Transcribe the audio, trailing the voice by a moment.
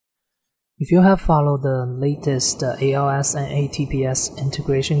If you have followed the latest ALS and ATPS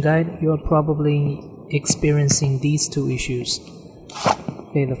integration guide, you are probably experiencing these two issues.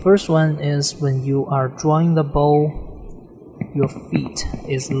 Okay, the first one is when you are drawing the bow, your feet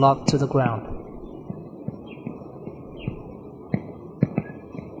is locked to the ground.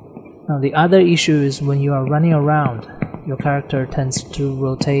 Now the other issue is when you are running around, your character tends to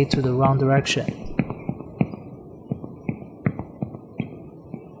rotate to the wrong direction.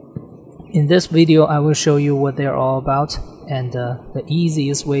 In this video, I will show you what they're all about and the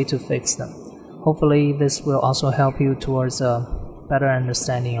easiest way to fix them. Hopefully, this will also help you towards a better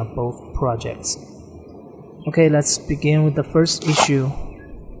understanding of both projects. Okay, let's begin with the first issue.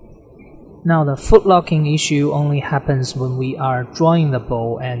 Now, the foot locking issue only happens when we are drawing the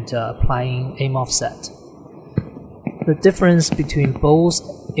bow and applying aim offset. The difference between bow's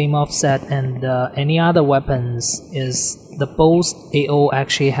aim offset and any other weapons is the bow's AO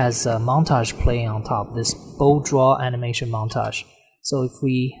actually has a montage playing on top, this bow draw animation montage. So if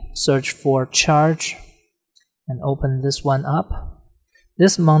we search for charge and open this one up,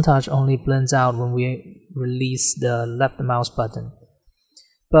 this montage only blends out when we release the left mouse button.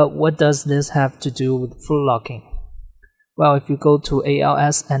 But what does this have to do with foot locking? Well, if you go to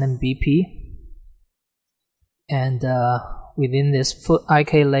ALS and ATPS and within this foot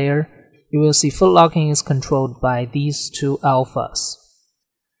IK layer, you will see foot locking is controlled by these two alphas.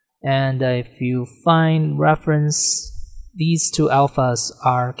 And if you find reference, these two alphas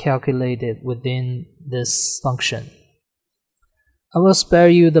are calculated within this function. I will spare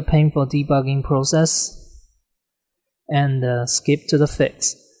you the painful debugging process and skip to the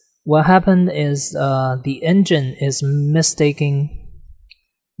fix. What happened is the engine is mistaking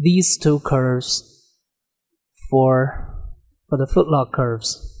these two curves for the footlock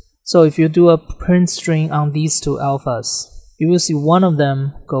curves. So if you do a print string on these two alphas, you will see one of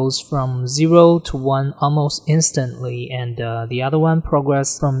them goes from 0 to 1 almost instantly, and the other one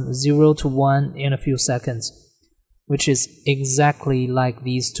progresses from 0 to 1 in a few seconds, which is exactly like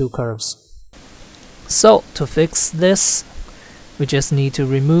these two curves. So to fix this, we just need to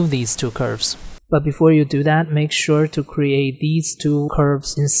remove these two curves. But before you do that, make sure to create these two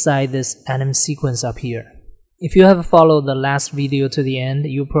curves inside this anim sequence up here. If you have followed the last video to the end,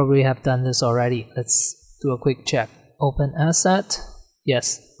 you probably have done this already. Let's do a quick check. Open asset.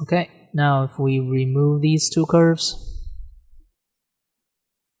 Yes. Okay. Now if we remove these two curves,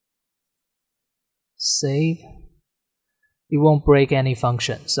 save, it won't break any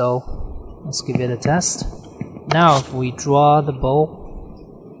function. So let's give it a test. Now if we draw the bow,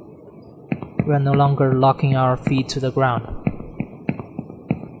 we are no longer locking our feet to the ground.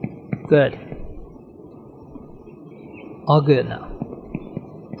 Good. All good now.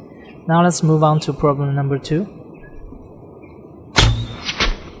 Now let's move on to problem number 2.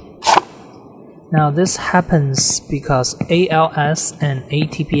 Now this happens because ALS and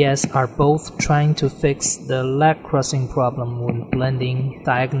ATPS are both trying to fix the leg crossing problem when blending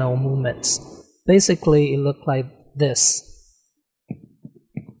diagonal movements. Basically, it looked like this.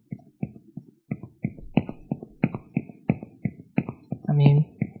 I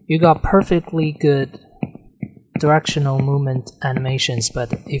mean, you got perfectly good directional movement animations,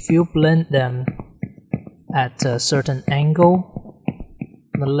 but if you blend them at a certain angle,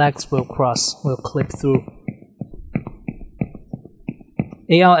 the legs will clip through.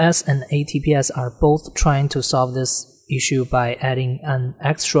 ALS and ATPS are both trying to solve this issue by adding an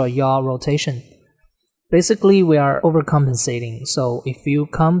extra yaw rotation. Basically, we are overcompensating. So if you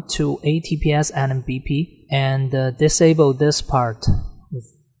come to ATPS and BP and disable this part with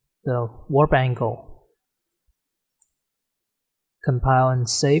the warp angle, compile and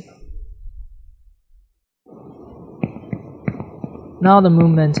save. Now the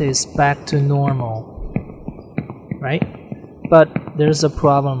movement is back to normal, right? But there's a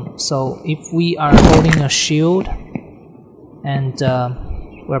problem. So if we are holding a shield and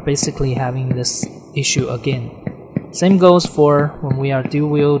we're basically having this issue again. Same goes for when we are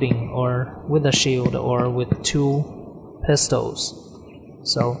dual wielding or with a shield or with two pistols.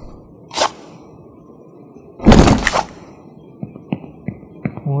 So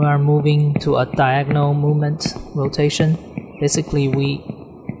when we are moving to a diagonal movement rotation, basically we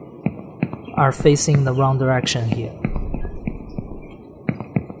are facing the wrong direction here.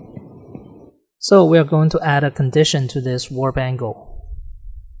 So we are going to add a condition to this warp angle.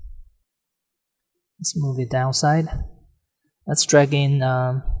 Let's move it downside. Let's drag in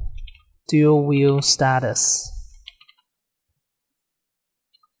dual wheel status.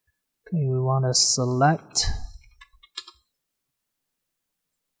 Okay, we want to select,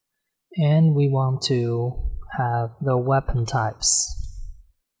 and we want to have the weapon types.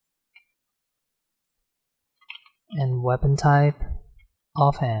 and weapon type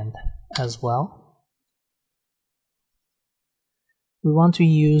offhand as well. We want to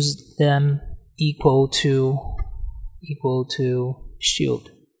use them equal to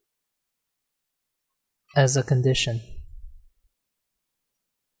shield as a condition.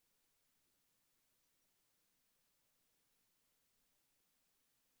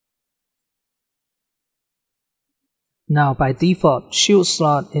 Now by default, shield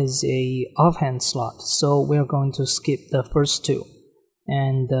slot is a offhand slot, so we're going to skip the first two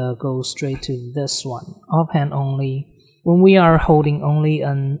and go straight to this one, offhand only. When we are holding only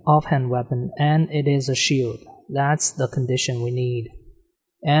an offhand weapon and it is a shield, that's the condition we need.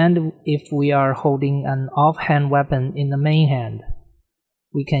 And if we are holding an offhand weapon in the main hand,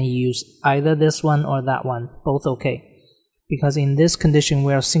 we can use either this one or that one, both okay. Because in this condition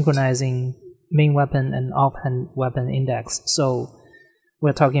we are synchronizing main weapon and offhand weapon index, so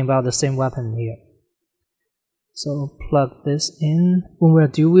we're talking about the same weapon here. So plug this in. When we're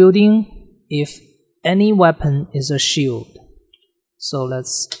dual wielding, if any weapon is a shield, so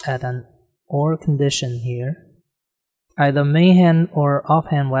let's add an OR condition here. Either main hand or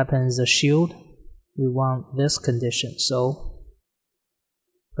offhand weapon is a shield, we want this condition, so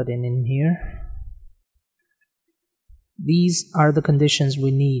put it in here. These are the conditions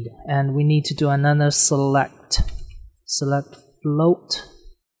we need, and we need to do another select float.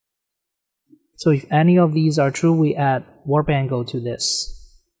 So if any of these are true, we add warp angle to this.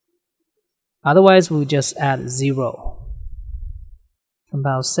 Otherwise, we just add 0.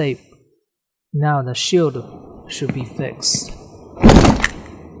 Compile save. Now the shield should be fixed.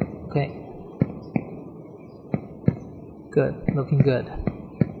 Okay. Good, looking good.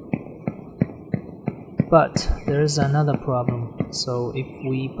 But there is another problem. So if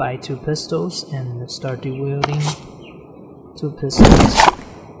we buy 2 pistols and start dual wielding 2 pistols,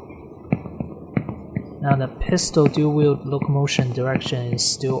 now the pistol dual wield locomotion direction is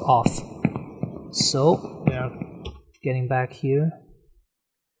still off. So we are getting back here.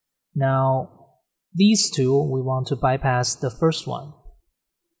 Now these two we want to bypass the first one,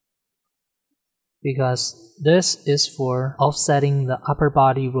 because this is for offsetting the upper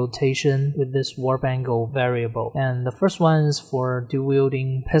body rotation with this warp angle variable, and the first one is for dual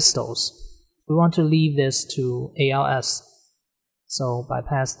wielding pistols. We want to leave this to ALS, so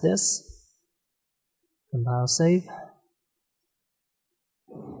bypass this, compile save,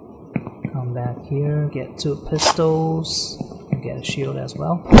 come back here, get 2 pistols, and get a shield as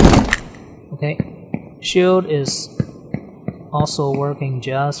well. Okay, shield is also working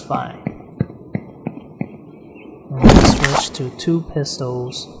just fine. Switch to 2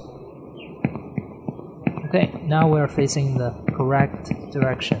 pistols. Okay, now we're facing the correct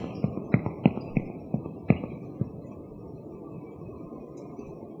direction.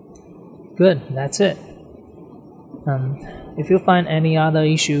 Good, that's it. If you find any other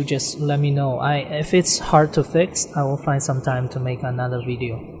issue, just let me know. If it's hard to fix, I will find some time to make another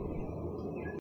video.